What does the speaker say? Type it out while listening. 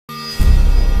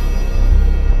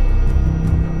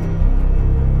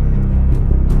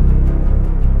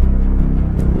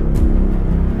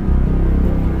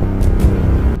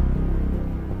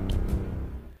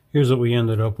Here's what we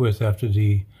ended up with after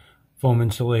the foam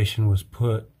insulation was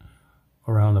put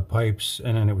around the pipes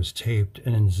and then it was taped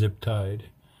and then zip tied.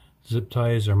 Zip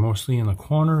ties are mostly in the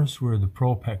corners where the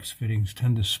Propex fittings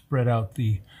tend to spread out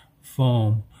the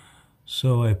foam.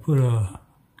 So I put a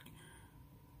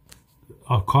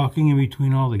caulking in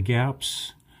between all the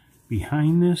gaps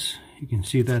behind this. You can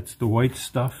see that's the white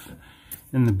stuff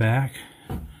in the back.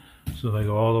 So if I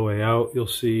go all the way out, you'll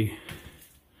see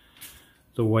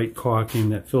the white caulking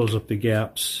that fills up the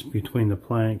gaps between the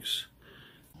planks.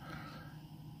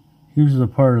 Here's the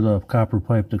part of the copper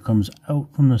pipe that comes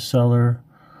out from the cellar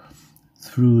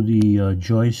through the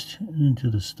joist into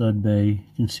the stud bay.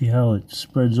 You can see how it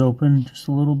spreads open just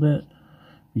a little bit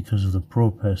because of the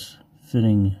Propex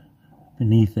fitting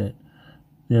beneath it.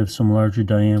 They have some larger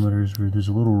diameters where there's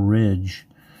a little ridge,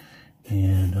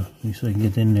 and at least I can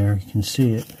get in there, you can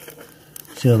see it.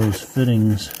 See how those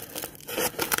fittings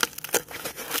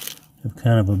have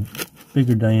kind of a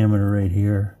bigger diameter right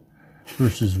here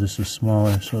versus this is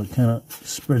smaller, so it kind of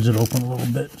spreads it open a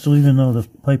little bit. So even though the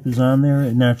pipe is on there,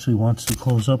 it naturally wants to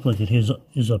close up like it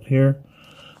is up here,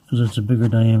 because it's a bigger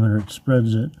diameter, it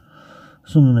spreads it.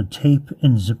 So I'm going to tape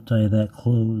and zip tie that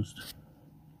closed.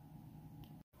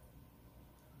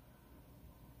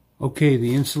 Okay,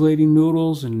 the insulating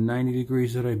noodles and 90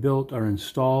 degrees that I built are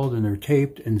installed and they're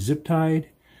taped and zip tied.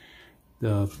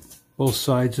 Both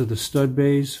sides of the stud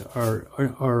bays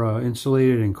are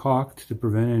insulated and caulked to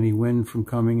prevent any wind from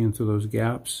coming in through those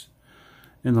gaps.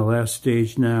 And the last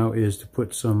stage now is to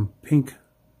put some pink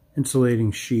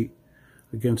insulating sheet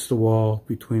against the wall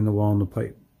between the wall and the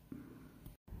pipe.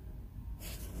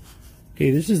 Okay,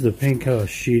 this is the pink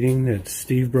sheeting that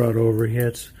Steve brought over.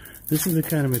 This is the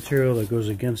kind of material that goes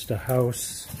against a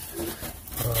house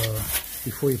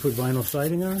before you put vinyl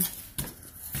siding on.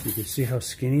 You can see how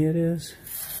skinny it is.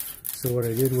 So what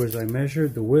I did was I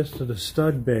measured the width of the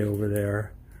stud bay over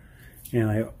there,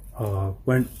 and I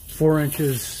went 4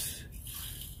 inches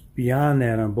beyond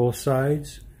that on both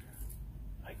sides.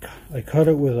 I cut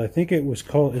it with, I think it was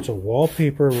called, it's a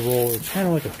wallpaper roller. It's kind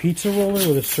of like a pizza roller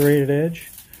with a serrated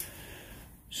edge.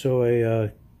 So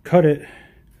I cut it,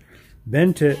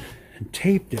 bent it, and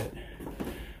taped it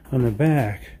on the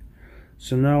back.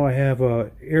 So now I have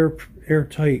a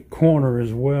airtight corner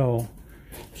as well,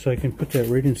 so I can put that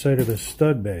right inside of the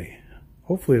stud bay.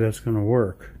 Hopefully that's going to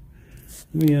work.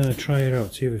 Let me try it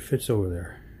out, see if it fits over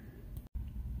there.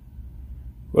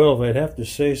 Well, if I'd have to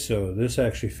say so, this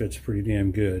actually fits pretty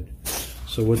damn good.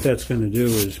 So what that's going to do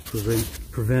is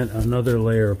prevent another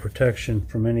layer of protection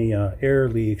from any air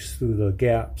leaks through the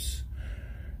gaps.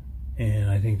 And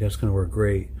I think that's going to work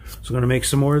great. So I'm going to make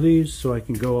some more of these so I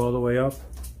can go all the way up.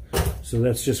 So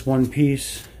that's just one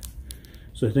piece.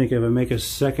 So I think if I make a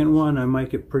second one, I might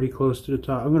get pretty close to the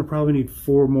top. I'm going to probably need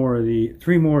 3 more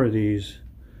of these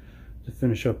to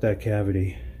finish up that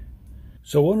cavity.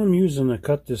 So what I'm using to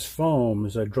cut this foam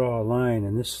is I draw a line,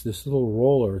 and this little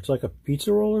roller, it's like a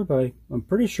pizza roller, but I'm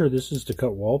pretty sure this is to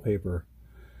cut wallpaper.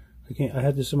 I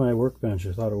had this in my workbench.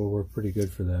 I thought it would work pretty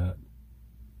good for that.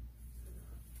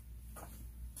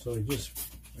 So I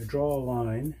draw a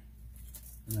line,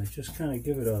 and I just kind of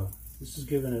give it this is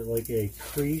giving it like a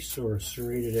crease or a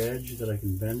serrated edge that I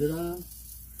can bend it on.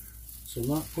 So I'm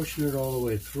not pushing it all the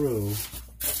way through.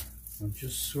 I'm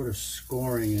just sort of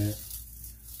scoring it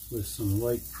with some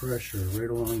light pressure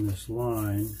right along this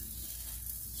line.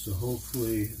 So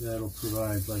hopefully that'll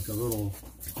provide like a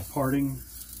parting.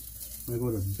 When I go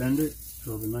to bend it,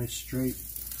 it'll have a nice straight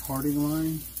parting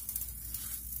line.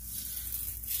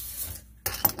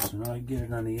 So now I get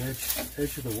it on the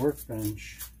edge of the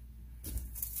workbench,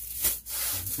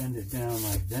 bend it down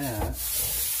like that.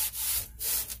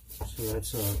 So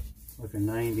that's like a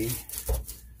 90.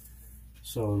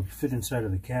 So it'll fit inside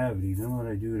of the cavity. Then what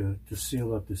I do to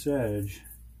seal up this edge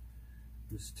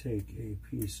is take a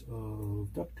piece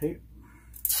of duct tape,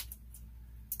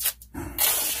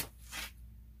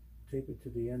 tape it to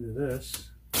the end of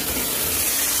this,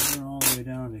 and all the way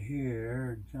down to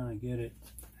here, and kind of get it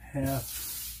half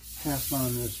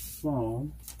on this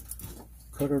foam.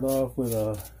 Cut it off with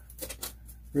a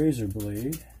razor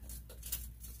blade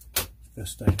as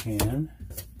best I can,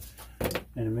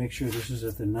 and make sure this is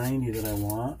at the 90 that I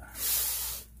want,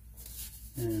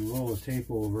 and roll the tape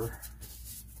over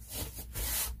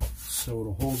so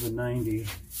it'll hold the 90.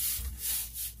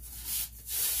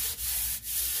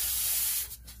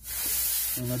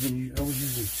 And I was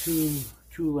using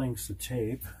two lengths of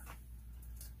tape,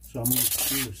 so I'm going to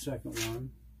do the second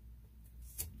one.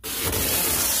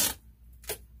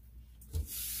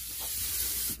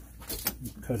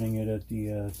 I'm cutting it at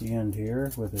the end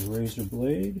here with a razor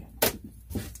blade.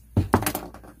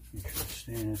 Make sure it's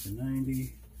staying at the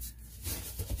 90.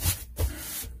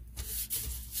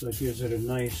 So it gives it a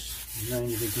nice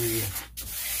 90-degree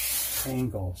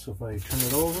angle. So if I turn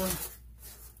it over,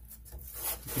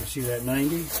 you can see that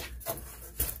 90.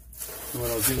 And what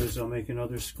I'll do is I'll make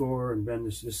another score and bend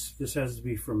this. This has to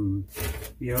be from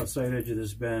the outside edge of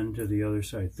this bend to the other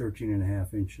side,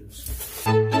 13.5 inches.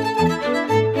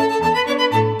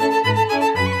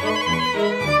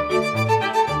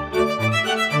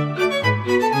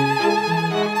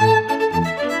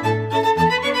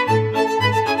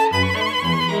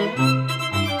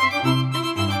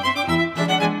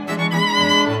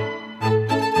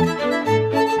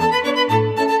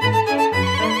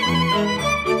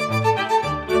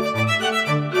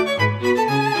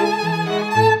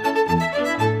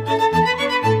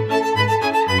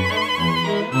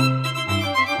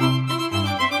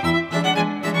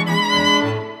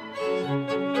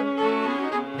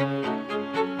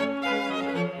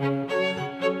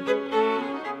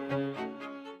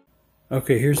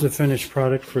 Okay, here's the finished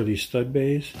product for the stud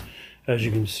bays. As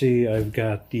you can see, I've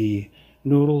got the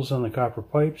noodles on the copper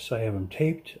pipes. I have them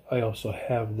taped. I also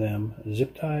have them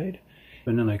zip tied.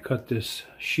 And then I cut this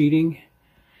sheeting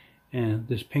and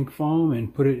this pink foam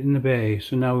and put it in the bay.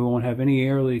 So now we won't have any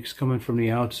air leaks coming from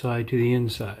the outside to the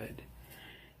inside.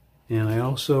 And I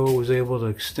also was able to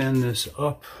extend this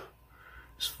up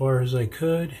as far as I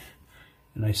could.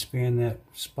 And I span that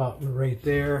spot right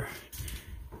there.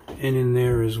 And in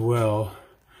there as well.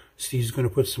 Steve's going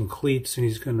to put some cleats and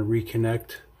he's going to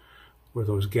reconnect where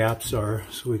those gaps are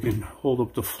so we can hold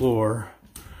up the floor.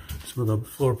 Some of the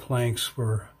floor planks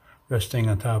were resting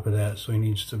on top of that, so he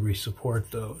needs to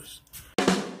re-support those.